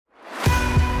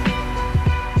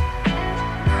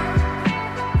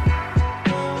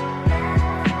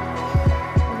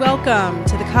Welcome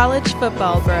to the College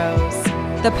Football Bros,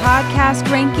 the podcast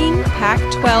ranking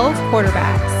Pac-12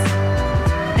 quarterbacks.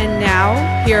 And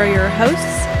now, here are your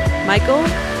hosts, Michael,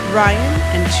 Ryan,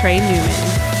 and Trey Newman.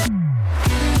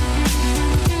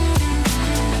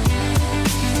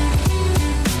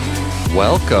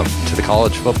 Welcome to the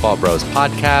College Football Bros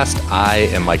podcast. I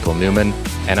am Michael Newman,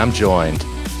 and I'm joined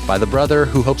by the brother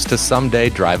who hopes to someday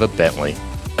drive a Bentley.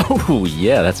 Oh,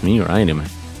 yeah, that's me, Ryan Newman.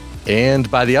 And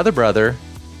by the other brother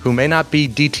who may not be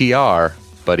DTR,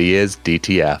 but he is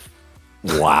DTF.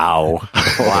 Wow.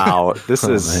 Wow. This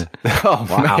is, oh,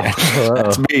 wow. Man.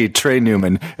 That's me, Trey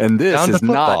Newman. And this down is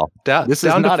not, this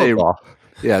is not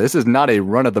this is not a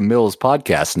run-of-the-mills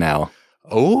podcast now.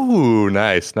 Oh,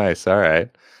 nice. All right.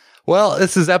 Well,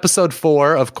 this is episode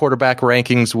 4 of Quarterback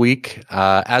Rankings Week.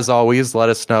 As always, let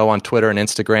us know on Twitter and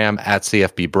Instagram at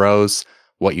CFB Bros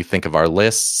what you think of our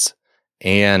lists,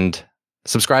 and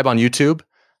subscribe on YouTube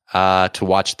to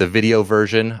watch the video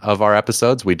version of our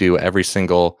episodes. We do every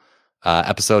single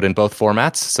episode in both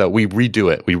formats, so we redo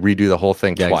it. We redo the whole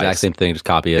thing twice. Exact same thing, just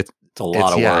copy it. It's a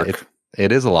lot of work.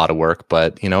 It is a lot of work,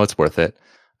 but it's worth it.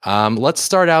 Let's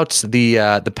start out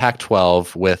the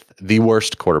Pac-12 with the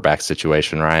worst quarterback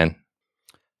situation, Ryan.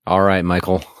 All right,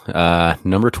 Michael.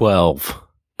 Number 12.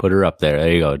 Put her up there.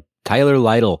 There you go. Tyler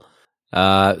Lytle.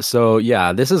 So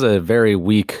yeah, this is a very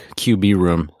weak QB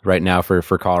room right now for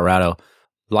Colorado.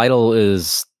 Lytle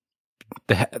is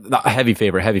the heavy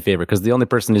favorite, because the only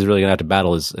person he's really going to have to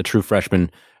battle is a true freshman,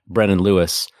 Brennan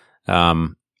Lewis.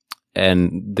 And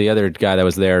the other guy that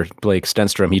was there, Blake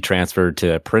Stenstrom, he transferred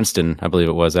to Princeton, I believe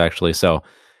it was actually. So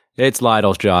it's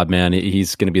Lytle's job, man.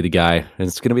 He's going to be the guy. And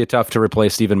it's going to be tough to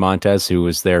replace Steven Montez, who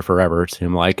was there forever, it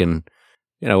seemed like, and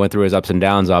went through his ups and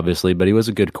downs, obviously, but he was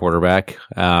a good quarterback.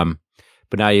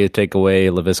 But now you take away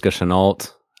Laviska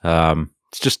Shenault.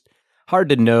 It's just hard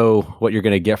to know what you're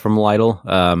going to get from Lytle.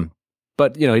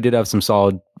 But he did have some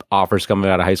solid offers coming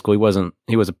out of high school.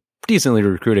 He was a decently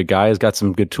recruited guy. He's got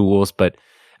some good tools, but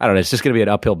I don't know. It's just going to be an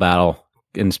uphill battle,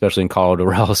 and especially in Colorado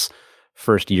Durrell's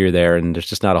first year there, and there's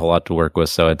just not a whole lot to work with.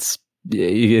 So it's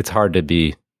hard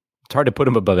to put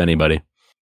him above anybody.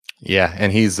 Yeah,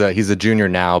 and he's a junior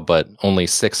now, but only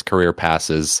 6 career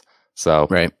passes. So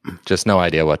right, just no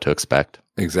idea what to expect.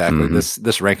 Exactly. Mm-hmm.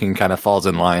 This ranking kind of falls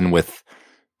in line with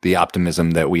the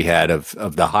optimism that we had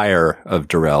of the hire of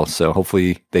Durrell. So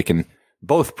hopefully they can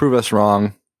both prove us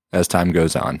wrong as time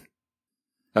goes on.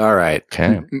 All right.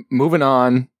 Okay. Moving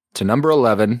on to number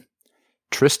 11,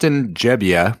 Tristan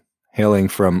Gebbia, hailing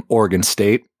from Oregon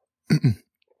State.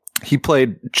 He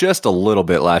played just a little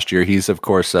bit last year. He's, of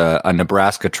course, a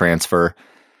Nebraska transfer.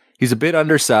 He's a bit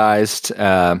undersized,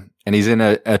 and he's in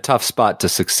a tough spot to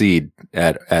succeed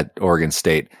at Oregon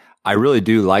State. I really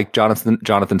do like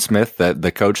Jonathan Smith,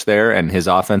 the coach there, and his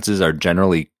offenses are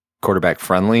generally quarterback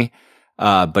friendly.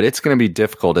 But it's going to be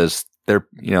difficult as they're,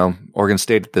 Oregon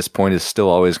State at this point is still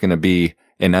always going to be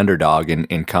an underdog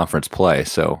in conference play.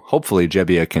 So hopefully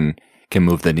Gebbia can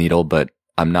move the needle, but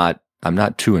I'm not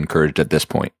too encouraged at this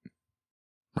point.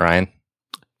 Ryan?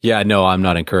 Yeah, no, I'm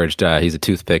not encouraged. He's a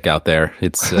toothpick out there.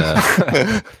 It's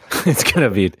it's going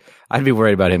to be, I'd be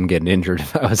worried about him getting injured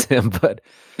if I was him, but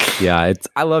yeah,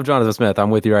 I love Jonathan Smith. I'm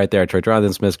with you right there, Troy.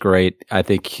 Jonathan Smith's great. I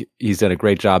think he's done a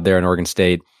great job there in Oregon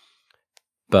State,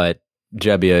 but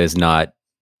Gebbia is not,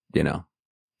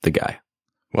 the guy.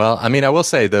 Well, I mean, I will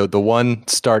say the one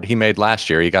start he made last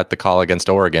year, he got the call against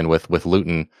Oregon with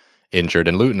Luton injured,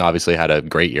 and Luton obviously had a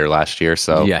great year last year.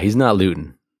 So yeah, he's not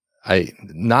Luton.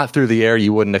 Not through the air,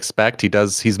 you wouldn't expect.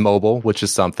 He's mobile, which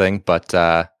is something, but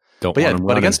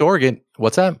against Oregon,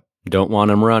 what's that? Don't want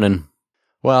him running.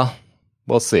 Well,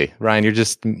 we'll see. Ryan, you're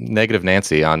just negative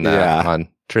Nancy on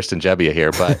Tristan Gebbia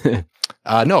here, but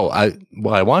no.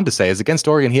 What I wanted to say is against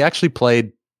Oregon, he actually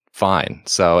played fine.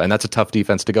 So, and that's a tough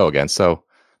defense to go against. So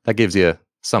that gives you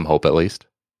some hope at least.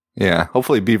 Yeah.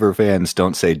 Hopefully Beaver fans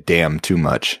don't say damn too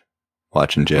much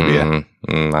watching Gebbia.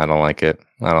 I don't like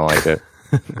it.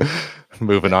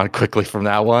 Moving on quickly from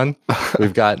that one,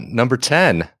 we've got number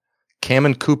 10,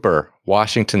 Cammon Cooper,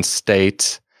 Washington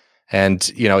State, and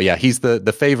he's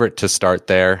the favorite to start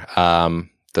there.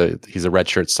 He's a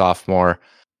redshirt sophomore.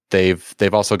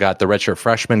 They've also got the redshirt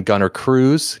freshman Gunnar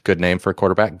Cruz, good name for a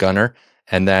quarterback, Gunnar,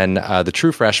 and then the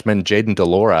true freshman Jaden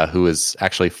DeLora, who is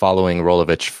actually following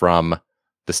Rolovich from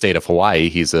the state of Hawaii.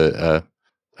 He's a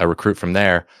recruit from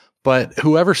there. But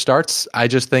whoever starts, I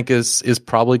just think is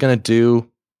probably going to do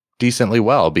decently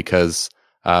well because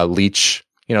Leach,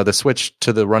 the switch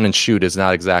to the run and shoot is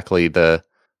not exactly the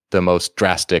most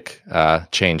drastic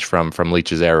change from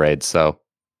Leach's air raid. So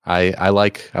I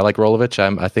like Rolovich.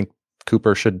 I think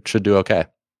Cooper should do okay.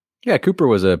 Yeah, Cooper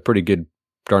was a pretty good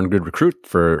darn good recruit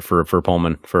for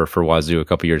Pullman for Wazoo a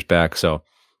couple years back. So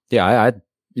yeah,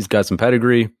 he's got some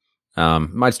pedigree.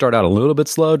 Might start out a little bit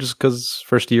slow just because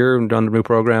first year on the new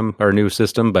program or new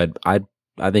system, but I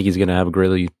think he's going to have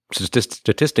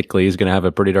statistically, he's going to have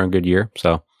a pretty darn good year.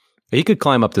 So he could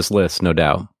climb up this list, no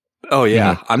doubt. Oh,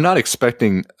 yeah. Mm-hmm. I'm not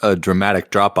expecting a dramatic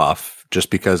drop-off just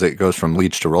because it goes from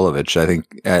Leach to Rolovich. I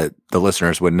think the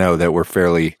listeners would know that we're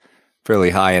fairly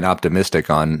high and optimistic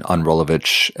on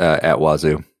Rolovich at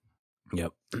Wazoo.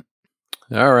 Yep.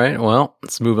 All right. Well,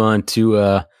 let's move on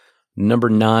to number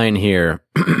 9 here.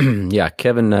 Yeah,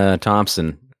 Kevin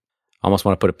Thompson. Almost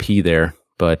want to put a P there,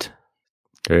 but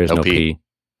there is no P.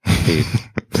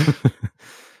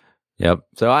 Yep.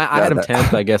 So I had him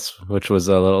 10th, I guess, which was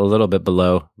a little bit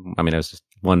below. I mean, it was just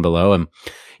one below him.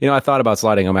 I thought about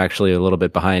sliding him actually a little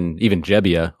bit behind even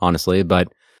Jebbia, honestly.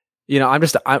 But,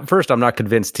 I'm not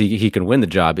convinced he can win the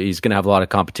job. He's going to have a lot of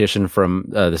competition from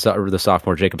the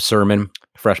sophomore Jacob Sermon,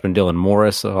 freshman Dylan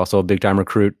Morris, also a big-time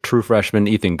recruit, true freshman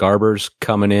Ethan Garbers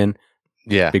coming in.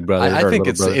 Yeah. Big brother. I think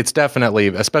it's definitely,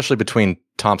 especially between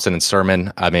Thompson and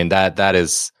Sermon. I mean, that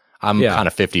is... I'm kind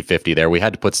of 50-50 there. We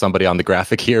had to put somebody on the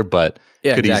graphic here, but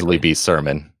could easily be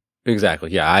Sermon.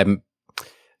 Exactly. Yeah.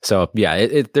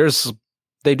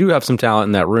 They do have some talent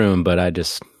in that room, but I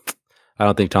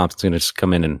don't think Thompson's going to just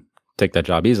come in and take that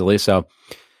job easily. So,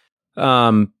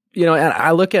 and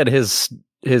I look at his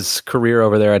career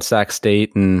over there at Sac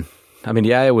State, and I mean,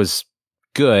 it was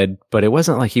good, but it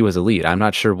wasn't like he was elite. I'm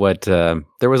not sure what, there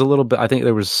was a little bit, I think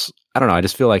there was, I don't know. I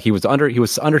just feel like he was under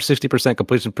 60%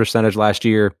 completion percentage last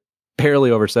year.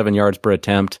 Barely over 7 yards per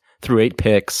attempt, threw 8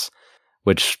 picks,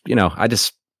 which, I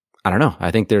don't know.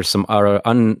 I think there's some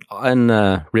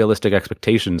unrealistic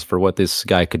expectations for what this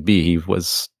guy could be. He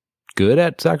was good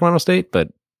at Sacramento State, but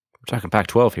we're talking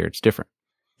Pac-12 here. It's different.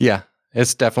 Yeah,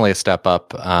 it's definitely a step up.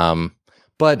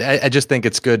 But I just think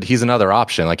it's good. He's another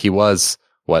option. Like he was,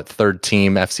 third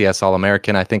team FCS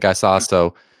All-American, I think I saw.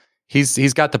 So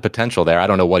he's got the potential there. I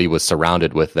don't know what he was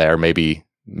surrounded with there. Maybe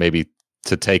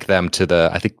to take them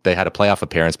to I think they had a playoff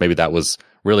appearance. Maybe that was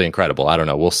really incredible. I don't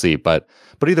know. We'll see. But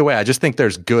either way, I just think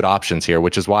there's good options here,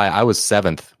 which is why I was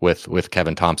 7th with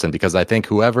Kevin Thompson, because I think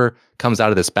whoever comes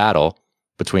out of this battle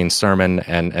between Sermon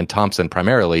and Thompson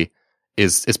primarily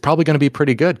is probably going to be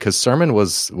pretty good, because Sermon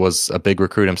was a big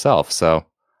recruit himself. So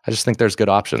I just think there's good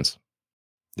options.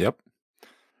 Yep.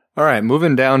 All right.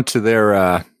 Moving down to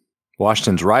their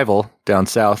Washington's rival down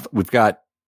south, we've got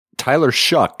Tyler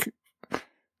Shuck,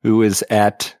 who is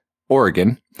at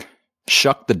Oregon.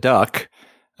 Shuck the Duck.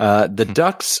 The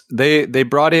Ducks, they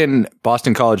brought in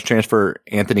Boston College transfer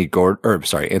Anthony Brown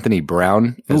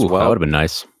as well. That would have been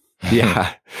nice.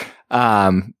 Yeah.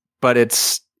 But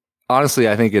it's honestly,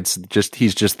 I think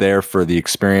he's just there for the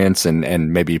experience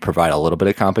and maybe provide a little bit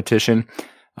of competition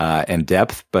and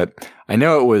depth. But I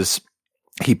know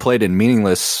he played in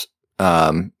meaningless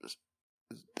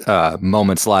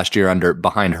moments last year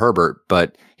behind Herbert,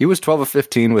 but he was 12 of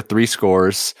 15 with 3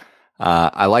 scores.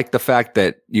 I like the fact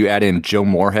that you add in Joe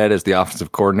Moorhead as the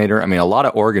offensive coordinator. I mean, a lot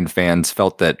of Oregon fans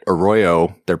felt that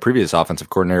Arroyo, their previous offensive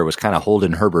coordinator, was kind of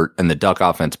holding Herbert and the Duck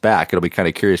offense back. It'll be kind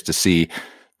of curious to see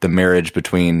the marriage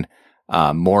between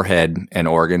Moorhead and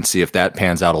Oregon, see if that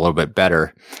pans out a little bit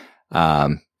better. Now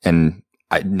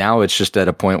it's just at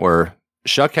a point where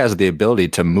Shuck has the ability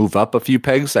to move up a few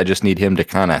pegs. I just need him to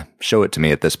kind of show it to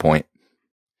me at this point.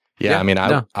 Yeah, I mean,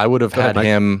 I would have had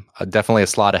him definitely a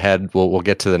slot ahead. We'll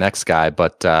get to the next guy,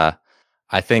 but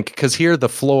I think because here the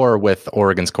floor with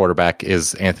Oregon's quarterback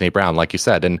is Anthony Brown, like you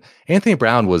said, and Anthony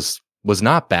Brown was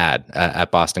not bad at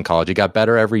Boston College. He got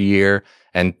better every year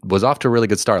and was off to a really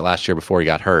good start last year before he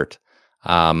got hurt.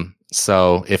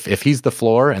 So if he's the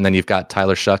floor, and then you've got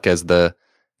Tyler Shuck as the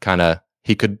kind of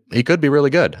he could be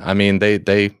really good. I mean,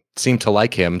 they seem to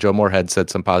like him. Joe Moorhead said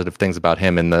some positive things about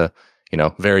him in the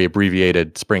very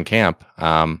abbreviated spring camp.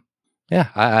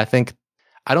 I think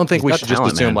I don't think we should just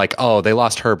assume they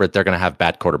lost Herbert, they're going to have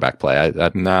bad quarterback play.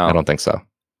 No, I don't think so.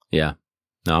 Yeah,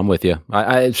 no, I'm with you.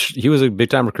 He was a big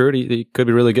time recruit. He could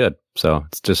be really good. So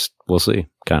it's just we'll see,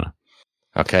 kind of.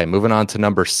 Okay, moving on to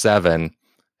number 7,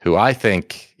 who I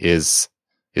think is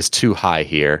too high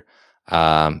here.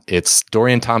 It's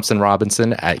Dorian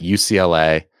Thompson-Robinson at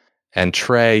UCLA, and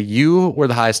Trey, you were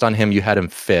the highest on him. You had him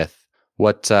 5th.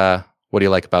 What do you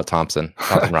like about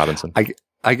Thompson-Robinson?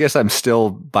 I guess I'm still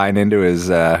buying into his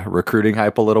recruiting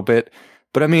hype a little bit,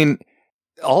 but I mean,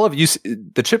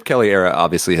 the Chip Kelly era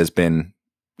obviously has been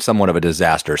somewhat of a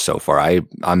disaster so far.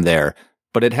 I'm there,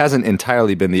 but it hasn't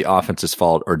entirely been the offense's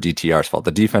fault or DTR's fault.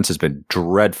 The defense has been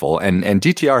dreadful, and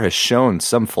DTR has shown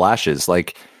some flashes.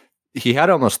 Like he had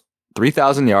almost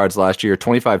 3,000 yards last year,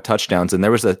 25 touchdowns, and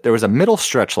there was a middle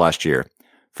stretch last year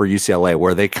for UCLA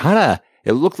where they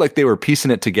it looked like they were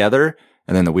piecing it together,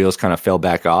 and then the wheels kind of fell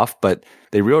back off, but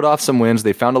they reeled off some wins.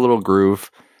 They found a little groove.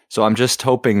 So I'm just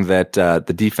hoping that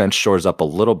the defense shores up a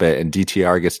little bit and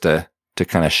DTR gets to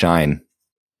kind of shine.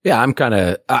 Yeah,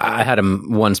 I had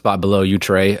him one spot below you,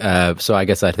 Trey. So I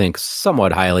guess I think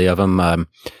somewhat highly of him. I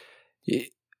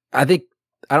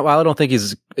don't think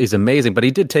he's amazing, but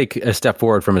he did take a step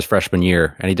forward from his freshman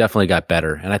year, and he definitely got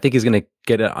better. And I think he's going to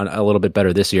get it a little bit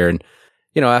better this year. And,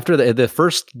 after the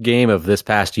first game of this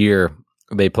past year,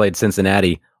 they played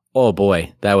Cincinnati. Oh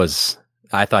boy,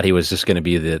 I thought he was just going to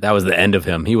be that was the end of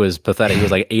him. He was pathetic. He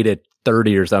was like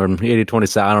 8-30 or something,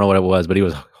 8-27. I don't know what it was, but he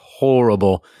was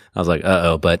horrible. I was like,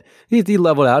 uh-oh, but he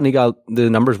leveled out and the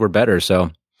numbers were better. So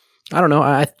I don't know.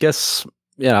 I guess,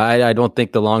 I don't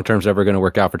think the long term's ever going to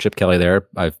work out for Chip Kelly there.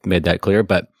 I've made that clear,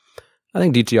 but I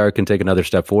think DTR can take another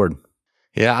step forward.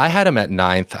 Yeah, I had him at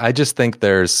 9th. I just think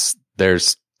there's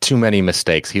too many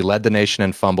mistakes. He led the nation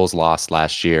in fumbles lost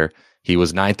last year. He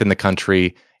was 9th in the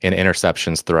country in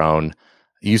interceptions thrown.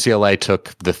 UCLA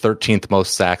took the 13th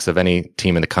most sacks of any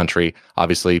team in the country.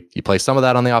 Obviously, you play some of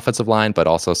that on the offensive line, but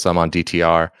also some on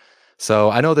DTR.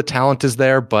 So I know the talent is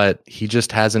there, but he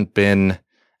just hasn't been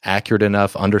accurate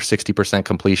enough, under 60%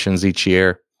 completions each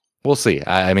year. We'll see.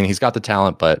 I mean, he's got the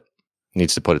talent, but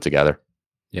needs to put it together.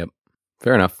 Yep.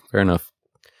 Fair enough. All right,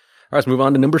 let's move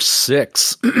on to number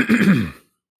 6.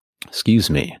 Excuse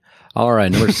me. All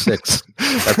right, number 6.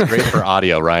 That's great for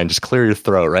audio, Ryan. Just clear your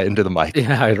throat right into the mic.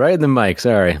 Yeah, right in the mic.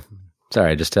 Sorry.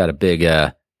 I just had a big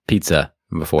pizza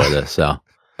before this, so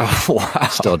wow.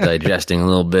 Still digesting a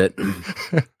little bit.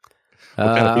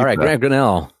 All right, Grant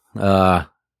Gunnell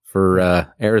for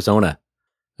Arizona.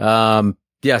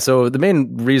 Yeah, so the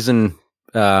main reason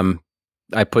I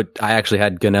actually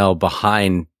had Gunnell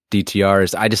behind DTR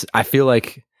is I feel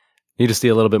like I need to see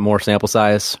a little bit more sample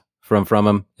size from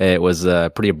him. It was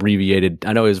pretty abbreviated.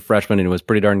 I know he was a freshman and it was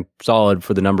pretty darn solid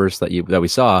for the numbers that we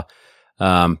saw.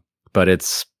 But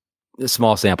it's a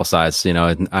small sample size,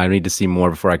 and I need to see more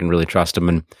before I can really trust him.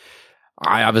 And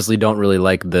I obviously don't really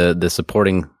like the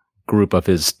supporting group of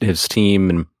his team,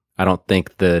 and I don't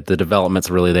think the development's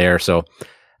really there. So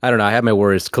I don't know. I have my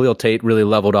worries. Khalil Tate really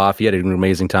leveled off. He had an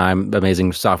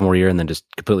amazing sophomore year and then just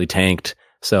completely tanked.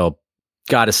 So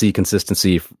got to see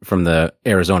consistency from the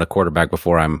Arizona quarterback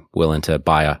before I'm willing to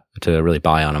really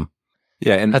buy on him.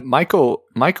 Yeah, and Michael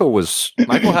had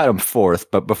him 4th,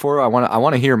 but before I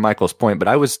want to hear Michael's point, but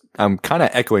I'm kind of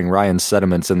echoing Ryan's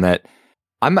sentiments in that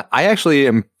I actually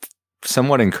am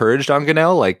somewhat encouraged on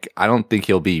Gunnell. Like, I don't think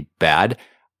he'll be bad.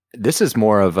 This is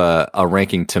more of a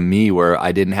ranking to me where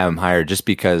I didn't have him higher just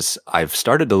because I've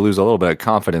started to lose a little bit of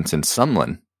confidence in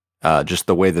Sumlin, just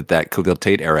the way that Khalil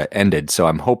Tate era ended. So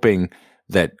I'm hoping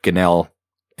that Gunnell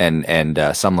and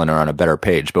Sumlin are on a better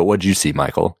page. But what'd you see,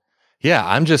 Michael? Yeah,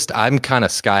 I'm kind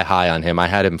of sky high on him. I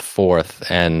had him 4th,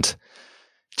 and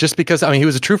just because, he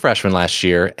was a true freshman last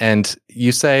year, and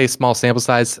you say small sample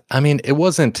size.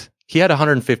 He had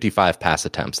 155 pass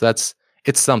attempts. It's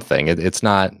something. It's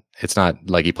not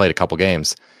like he played a couple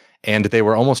games, and they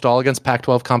were almost all against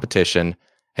Pac-12 competition,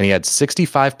 and he had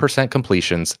 65%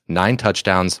 completions, 9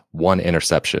 touchdowns, 1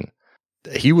 interception.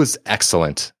 He was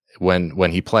excellent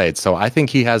when he played. So I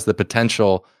think he has the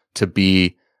potential to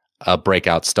be a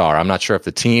breakout star. I'm not sure if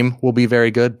the team will be very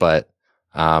good, but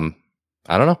I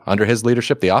don't know. Under his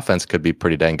leadership, the offense could be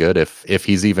pretty dang good if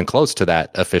he's even close to that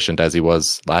efficient as he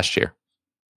was last year.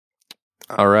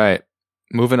 All right.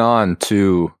 Moving on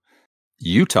to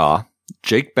Utah,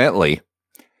 Jake Bentley.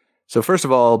 So first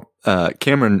of all,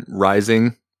 Cameron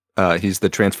Rising, he's the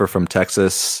transfer from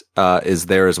Texas, is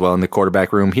there as well in the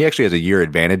quarterback room. He actually has a year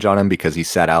advantage on him because he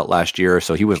sat out last year,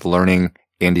 so he was learning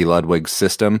Andy Ludwig's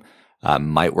system.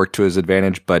 Might work to his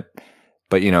advantage, but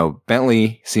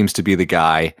Bentley seems to be the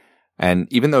guy.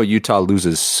 And even though Utah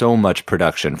loses so much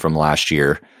production from last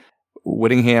year,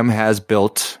 Whittingham has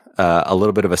built a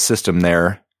little bit of a system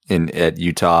there at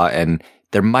Utah, and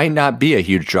there might not be a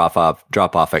huge drop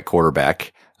off at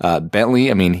quarterback.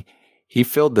 Bentley, he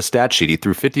filled the stat sheet. He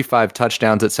threw 55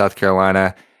 touchdowns at South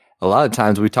Carolina. A lot of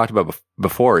times we talked about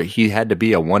before, he had to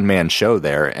be a one-man show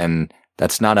there, and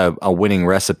that's not a winning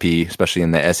recipe, especially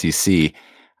in the SEC.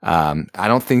 I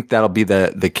don't think that'll be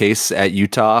the case at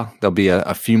Utah. There'll be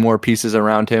a few more pieces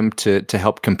around him to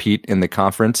help compete in the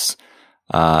conference.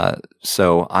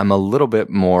 So I'm a little bit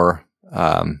more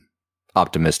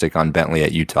optimistic on Bentley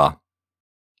at Utah.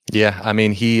 Yeah,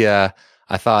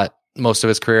 I thought most of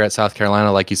his career at South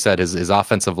Carolina, like you said, his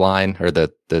offensive line or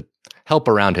the help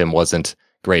around him wasn't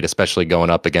great, especially going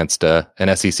up against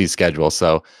an SEC schedule.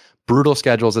 So brutal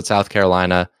schedules at South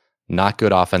Carolina, not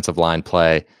good offensive line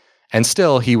play, and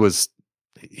still he was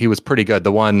pretty good.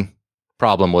 The one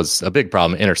problem was a big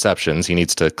problem, interceptions. He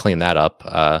needs to clean that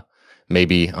up.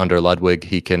 Maybe under Ludwig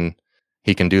he can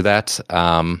do that.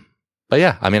 But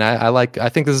yeah, I mean, I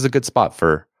think this is a good spot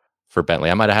for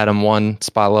Bentley. I might have had him one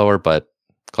spot lower, but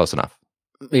close enough.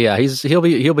 Yeah, he'll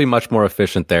be much more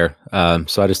efficient there.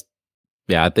 So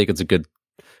I think it's a good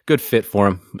fit for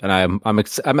him, and I'm kind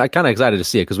of excited to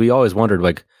see it because we always wondered,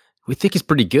 like, we think he's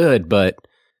pretty good, but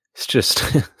it's just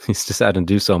he's just had to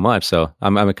do so much. So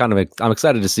I'm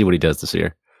excited to see what he does this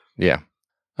year. Yeah.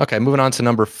 Okay, moving on to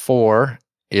number 4.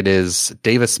 It is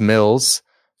Davis Mills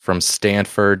from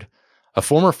Stanford, a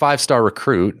former 5-star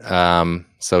recruit.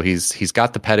 So he's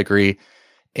got the pedigree,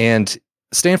 and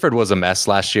Stanford was a mess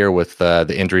last year with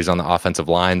the injuries on the offensive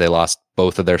line. They lost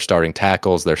both of their starting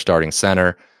tackles, their starting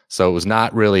center. So it was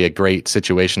not really a great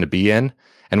situation to be in.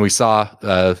 And we saw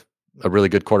a really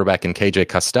good quarterback in KJ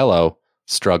Costello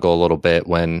struggle a little bit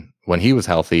when he was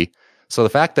healthy. So the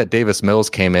fact that Davis Mills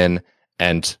came in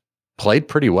and played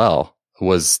pretty well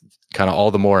was kind of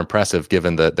all the more impressive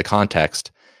given the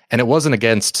context. And it wasn't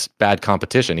against bad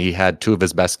competition. He had 2 of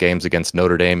his best games against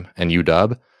Notre Dame and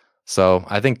UW. So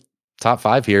I think top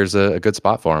 5 here is a good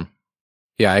spot for him.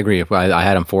 Yeah, I agree. I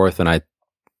had him 4th, and I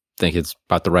think it's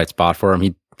about the right spot for him.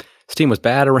 His team was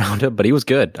bad around him, but he was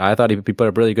good. I thought he put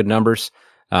up really good numbers.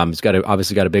 He's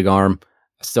obviously got a big arm.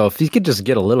 So if he could just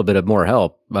get a little bit of more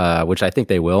help, which I think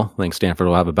they will, I think Stanford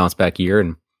will have a bounce back year,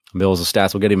 and Mills'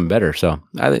 stats will get even better. So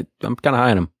I'm kind of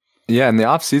high on him. Yeah, in the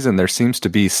offseason, there seems to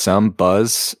be some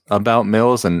buzz about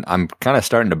Mills, and I'm kind of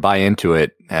starting to buy into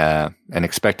it and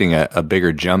expecting a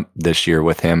bigger jump this year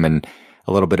with him and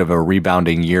a little bit of a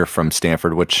rebounding year from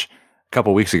Stanford, which a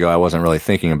couple weeks ago I wasn't really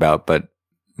thinking about. But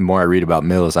the more I read about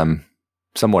Mills, I'm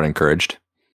somewhat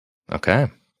Okay.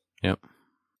 Yep.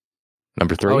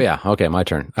 Number 3. Oh, yeah. Okay, my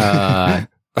turn.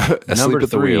 Number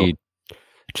 3,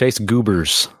 Chase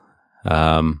Goobers.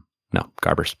 No,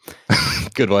 Garbers.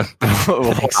 Good one.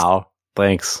 Wow.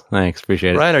 Thanks.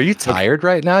 Appreciate it. Ryan, are you tired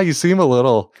right now? You seem a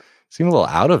little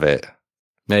out of it.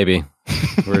 Maybe.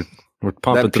 We're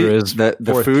pumping through his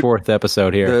fourth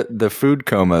episode here. The food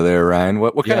coma there, Ryan.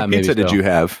 What kind of pizza did you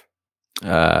have?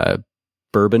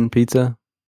 Bourbon pizza.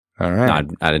 All right.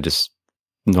 No, I just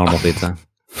normal pizza.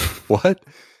 What?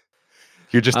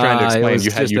 You're just trying to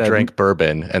explain you drank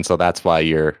bourbon, and so that's why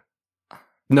you're...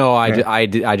 No, I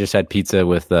just had pizza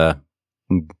with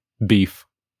beef.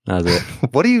 That was it.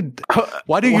 Why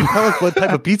do you tell us what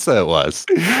type of pizza it was?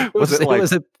 Was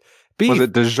it beef? Was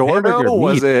it DiGiorno?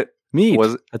 Was it meat?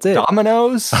 That's it.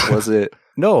 Domino's? Was it?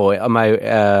 No, my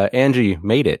Angie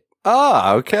made it.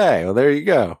 Oh, okay. Well, there you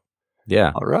go.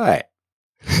 Yeah. All right.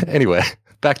 Anyway,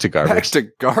 back to Garbers.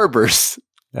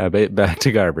 Back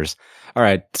to Garbers. All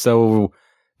right. So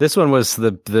this one was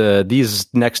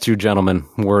these next 2 gentlemen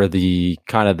were the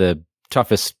kind of the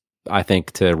toughest, I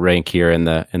think, to rank here in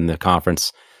the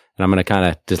conference. And I'm going to kind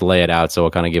of just lay it out. So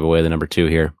I'll kind of give away the number 2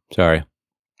 here. Sorry.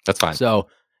 That's fine. So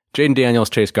Jaden Daniels,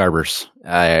 Chase Garbers.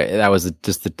 That was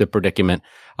just the predicament.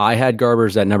 I had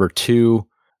Garbers at number 2.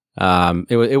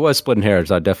 It was splitting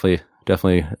hairs. I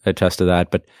definitely attest to that.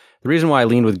 But the reason why I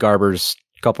leaned with Garbers,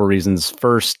 a couple of reasons.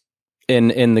 First,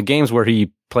 in the games where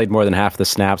he played more than half the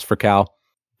snaps for Cal,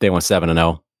 they went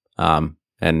 7-0.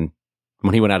 And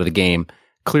when he went out of the game,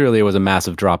 clearly it was a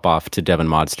massive drop off to Devin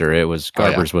Modster. It was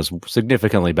Garbers was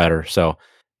significantly better. So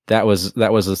that was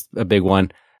a big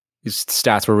one. His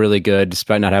stats were really good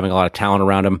despite not having a lot of talent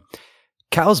around him.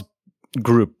 Cal's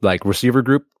group, like receiver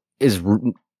group, is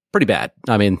pretty bad.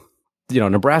 I mean,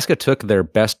 Nebraska took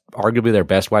arguably their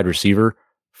best wide receiver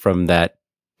from that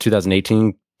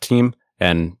 2018 team,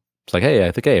 and it's like,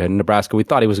 hey, in Nebraska, we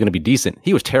thought he was going to be decent.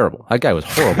 He was terrible. That guy was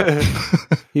horrible.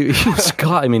 he was,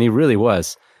 God, I mean, he really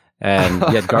was. And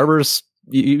yet Garbers,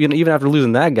 even after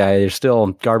losing that guy,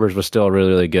 Garbers was still really,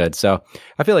 really good. So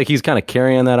I feel like he's kind of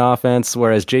carrying that offense.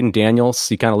 Whereas Jaden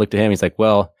Daniels, you kind of looked at him, he's like,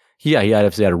 well, yeah, he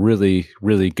obviously had a really,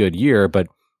 really good year, but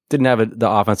didn't have the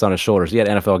offense on his shoulders. He had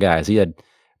NFL guys. He had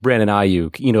Brandon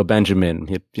Ayuk, Eno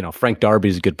Benjamin, Frank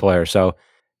Darby's a good player. So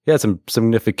he had some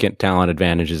significant talent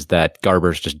advantages that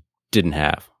Garbers just didn't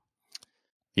have.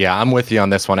 Yeah, I'm with you on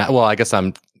this one. Well, I guess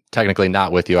I'm technically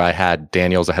not with you. I had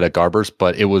Daniels ahead of Garbers,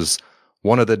 but it was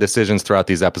one of the decisions throughout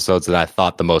these episodes that I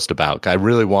thought the most about. I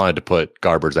really wanted to put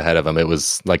Garbers ahead of him. It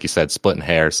was, like you said, splitting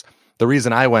hairs. The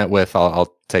reason I went with,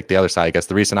 I'll take the other side, I guess.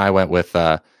 The reason I went with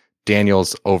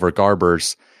Daniels over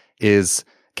Garbers is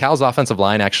Cal's offensive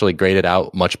line actually graded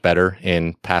out much better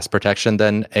in pass protection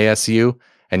than ASU,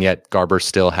 and yet Garbers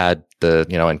still had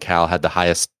and Cal had the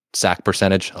highest sack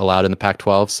percentage allowed in the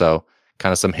Pac-12, so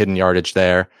kind of some hidden yardage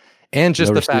there. And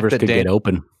just the fact that could get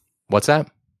open. What's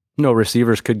that? No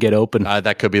receivers could get open.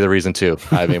 That could be the reason too.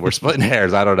 I mean, we're splitting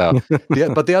hairs. I don't know.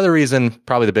 But the other reason,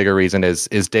 probably the bigger reason, is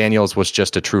Daniels was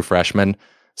just a true freshman.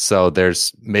 So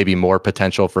there's maybe more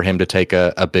potential for him to take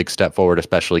a big step forward,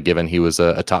 especially given he was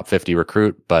a top 50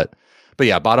 recruit. But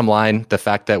yeah, bottom line, the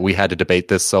fact that we had to debate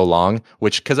this so long,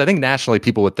 because I think nationally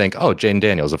people would think, oh, Jaden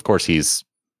Daniels, of course he's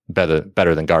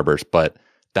better than Garbers, but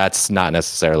that's not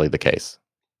necessarily the case.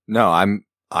 No,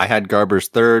 I had Garbers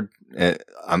third.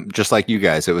 I'm just like you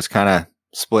guys. It was kind of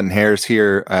splitting hairs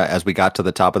here as we got to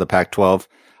the top of the Pac-12.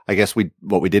 I guess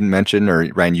what we didn't mention, or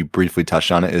Ryan, you briefly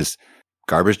touched on it, is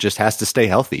Garbers just has to stay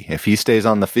healthy. If he stays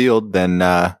on the field, then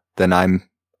I'm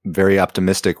very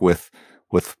optimistic with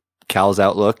Cal's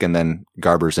outlook, and then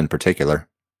Garbers in particular.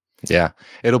 Yeah,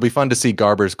 it'll be fun to see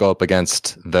Garbers go up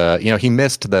against he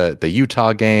missed the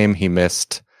Utah game. He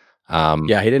missed. He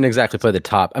didn't exactly play the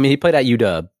top. I mean, he played at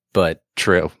UW, but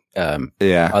true.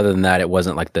 Other than that, it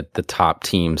wasn't like the top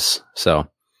teams. So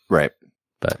right,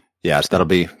 but yeah, that'll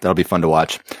be fun to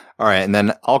watch. All right, and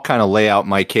then I'll kind of lay out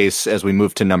my case as we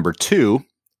move to number 2,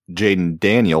 Jaden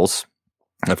Daniels,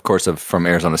 of course, from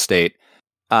Arizona State.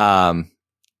 The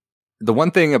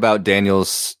one thing about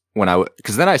Daniels,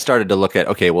 because then I started to look at,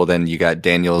 okay, well then you got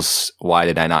Daniels. Why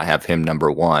did I not have him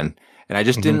number 1? And I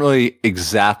just didn't really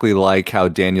exactly like how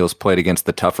Daniels played against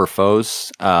the tougher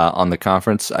foes on the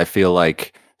conference. I feel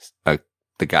like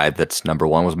the guy that's number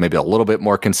 1 was maybe a little bit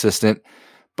more consistent.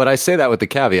 But I say that with the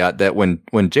caveat that when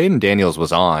Jaden Daniels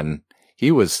was on, he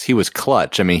was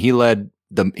clutch. I mean,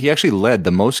 he actually led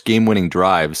the most game-winning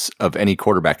drives of any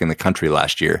quarterback in the country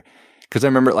last year. Because I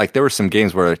remember there were some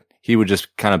games where he would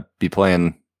just kind of be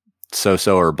playing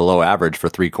so-so or below average for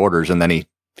 3 quarters, and then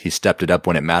he stepped it up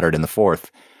when it mattered in the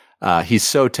fourth. He's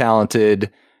so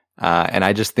talented, and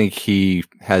I just think he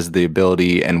has the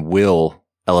ability and will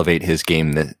elevate his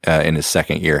game in his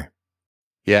second year.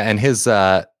 Yeah, and his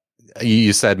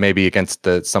you said maybe against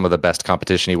some of the best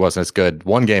competition he wasn't as good.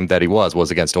 One game that he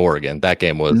was against Oregon. That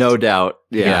game was no doubt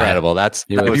incredible. If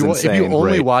you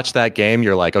only watch that game,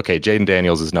 you're like, okay, Jaden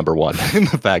Daniels is number 1 in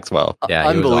the Pac-12. Yeah,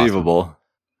 unbelievable.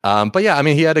 Awesome. But yeah, I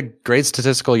mean, he had a great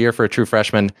statistical year for a true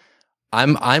freshman.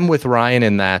 I'm with Ryan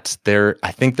in that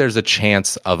I think there's a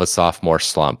chance of a sophomore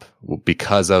slump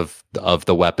because of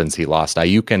the weapons he lost.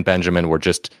 Ayuk and Benjamin were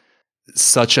just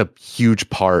such a huge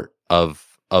part of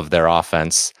their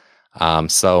offense.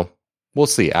 So we'll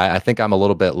see. I think I'm a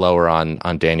little bit lower on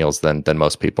Daniels than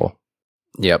most people.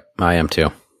 Yep, I am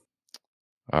too.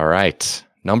 All right.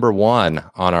 Number 1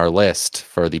 on our list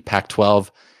for the Pac-12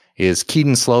 is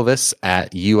Kedon Slovis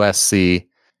at USC.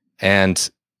 And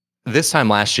this time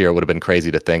last year, it would have been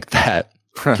crazy to think that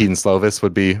Kedon Slovis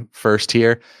would be first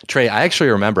here. Trey, I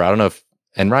actually remember, I don't know if,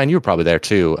 and Ryan, you were probably there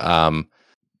too.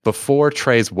 Before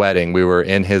Trey's wedding, we were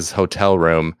in his hotel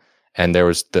room, and there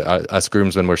was us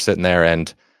groomsmen were sitting there,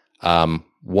 and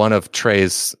one of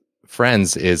Trey's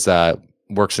friends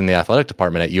works in the athletic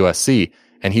department at USC,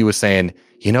 and he was saying,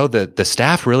 the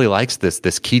staff really likes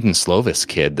this Kedon Slovis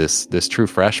kid, this true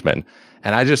freshman.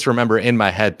 And I just remember in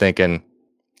my head thinking,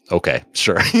 okay,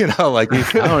 sure. I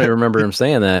don't even remember him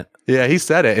saying that. Yeah, he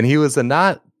said it. And he was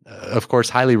of course,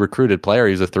 highly recruited player.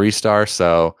 He was a 3-star.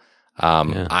 So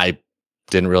I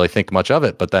didn't really think much of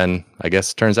it. But then I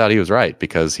guess it turns out he was right,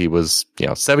 because he was,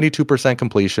 72%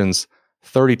 completions,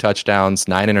 30 touchdowns,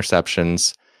 9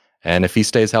 interceptions. And if he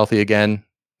stays healthy again,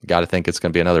 you got to think it's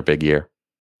going to be another big year.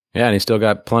 Yeah, and he's still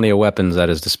got plenty of weapons at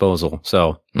his disposal.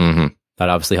 So that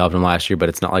obviously helped him last year, but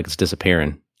it's not like it's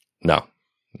disappearing. No,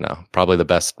 probably the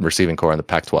best receiving core in the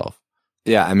Pac-12.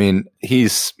 Yeah, I mean,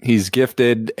 he's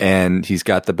gifted and he's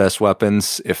got the best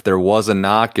weapons. If there was a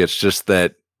knock, it's just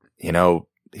that,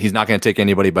 he's not going to take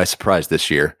anybody by surprise this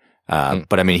year.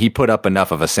 But I mean, he put up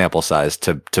enough of a sample size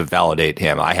to validate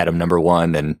him. I had him number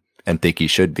 1 and think he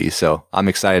should be. So I'm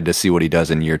excited to see what he does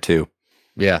in year 2.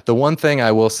 Yeah. The one thing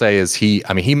I will say is he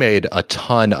made a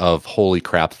ton of holy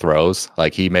crap throws.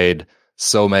 Like, he made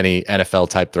so many NFL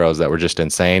type throws that were just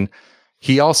insane.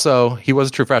 He was a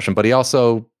true freshman, but he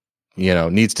also,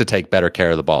 needs to take better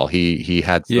care of the ball. He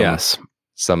had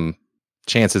some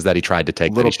chances that he tried to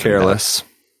take. A little careless.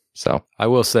 So I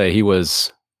will say he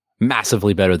was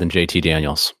massively better than JT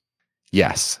Daniels.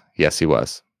 Yes, he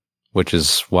was. Which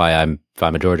is why if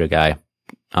I'm a Georgia guy,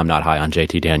 I'm not high on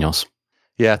JT Daniels.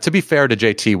 Yeah, to be fair to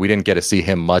JT, we didn't get to see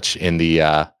him much in the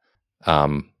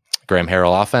Graham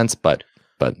Harrell offense, but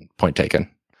point taken.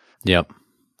 Yep.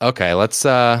 Okay, let's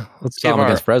saw him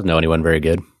against Fresno, and he wasn't very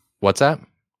good. What's that?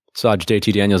 Saw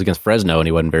JT Daniels against Fresno, and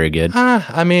he wasn't very good.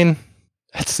 I mean,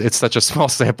 it's such a small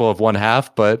sample of 1/2,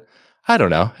 but I don't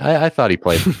know. I thought he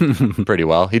played pretty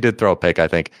well. He did throw a pick, I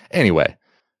think. Anyway,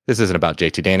 this isn't about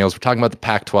JT Daniels. We're talking about the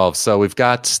Pac-12. So we've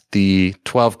got the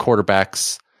 12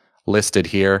 quarterbacks listed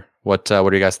here. What are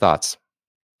your guys' thoughts?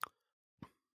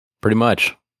 Pretty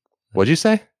much. What'd you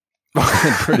say?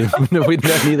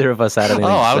 Neither of us had anything. Oh,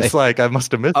 I was like, I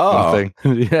must have missed something.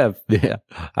 yeah.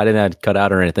 I didn't have to cut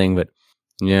out or anything, but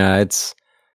yeah, it's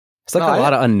like a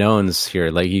lot of unknowns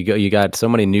here. Like you got so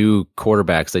many new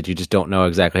quarterbacks that you just don't know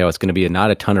exactly how it's going to be, and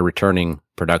not a ton of returning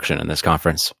production in this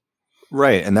conference.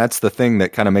 Right, and that's the thing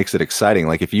that kind of makes it exciting.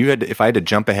 Like if I had to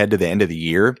jump ahead to the end of the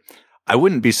year, I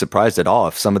wouldn't be surprised at all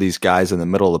if some of these guys in the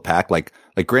middle of the pack, like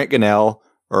Grant Gunnell,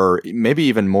 or maybe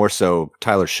even more so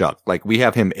Tyler Shuck, like we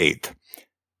have him 8th.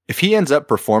 If he ends up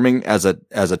performing as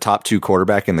a top 2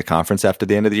 quarterback in the conference after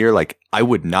the end of the year, like I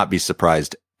would not be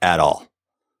surprised at all.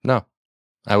 No,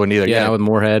 I wouldn't either. Yeah, with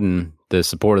Moorhead and the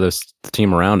support of the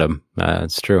team around him,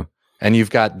 it's true. And you've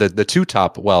got the two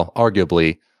top, well,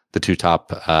 arguably the two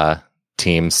top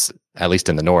teams, at least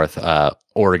in the North.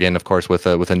 Oregon, of course, with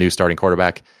a new starting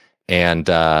quarterback, and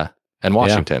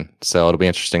Washington. Yeah. So it'll be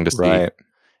interesting to see. Right.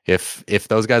 If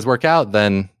those guys work out,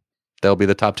 then they'll be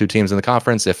the top 2 teams in the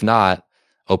conference. If not,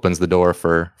 opens the door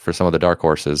for some of the dark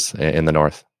horses in the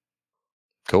North.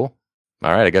 Cool.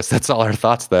 All right, I guess that's all our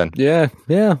thoughts then. Yeah.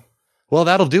 Well,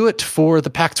 that'll do it for the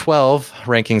Pac-12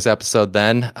 rankings episode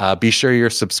then. Be sure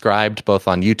you're subscribed both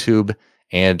on YouTube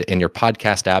and in your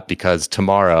podcast app, because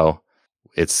tomorrow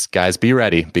guys, be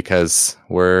ready, because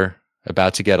we're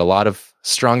about to get a lot of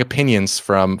strong opinions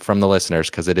from the listeners,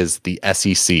 because it is the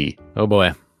SEC. Oh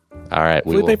boy. All right.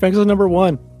 Felipe Franks is number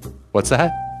 1. What's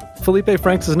that? Felipe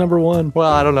Franks is number 1.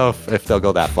 Well, I don't know if they'll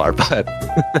go that far, but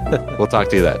we'll talk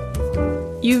to you then.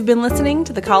 You've been listening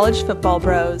to the College Football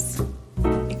Bros.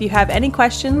 If you have any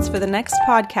questions for the next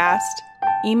podcast,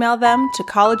 email them to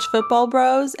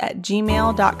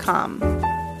collegefootballbros@gmail.com.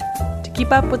 To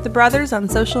keep up with the brothers on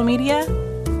social media,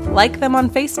 like them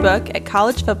on Facebook at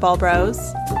College Football Bros,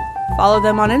 follow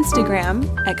them on Instagram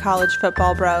at College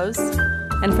Football Bros,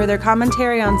 and for their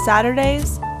commentary on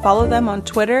Saturdays, follow them on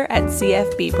Twitter at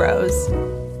CFB Bros.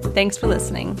 Thanks for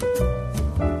listening.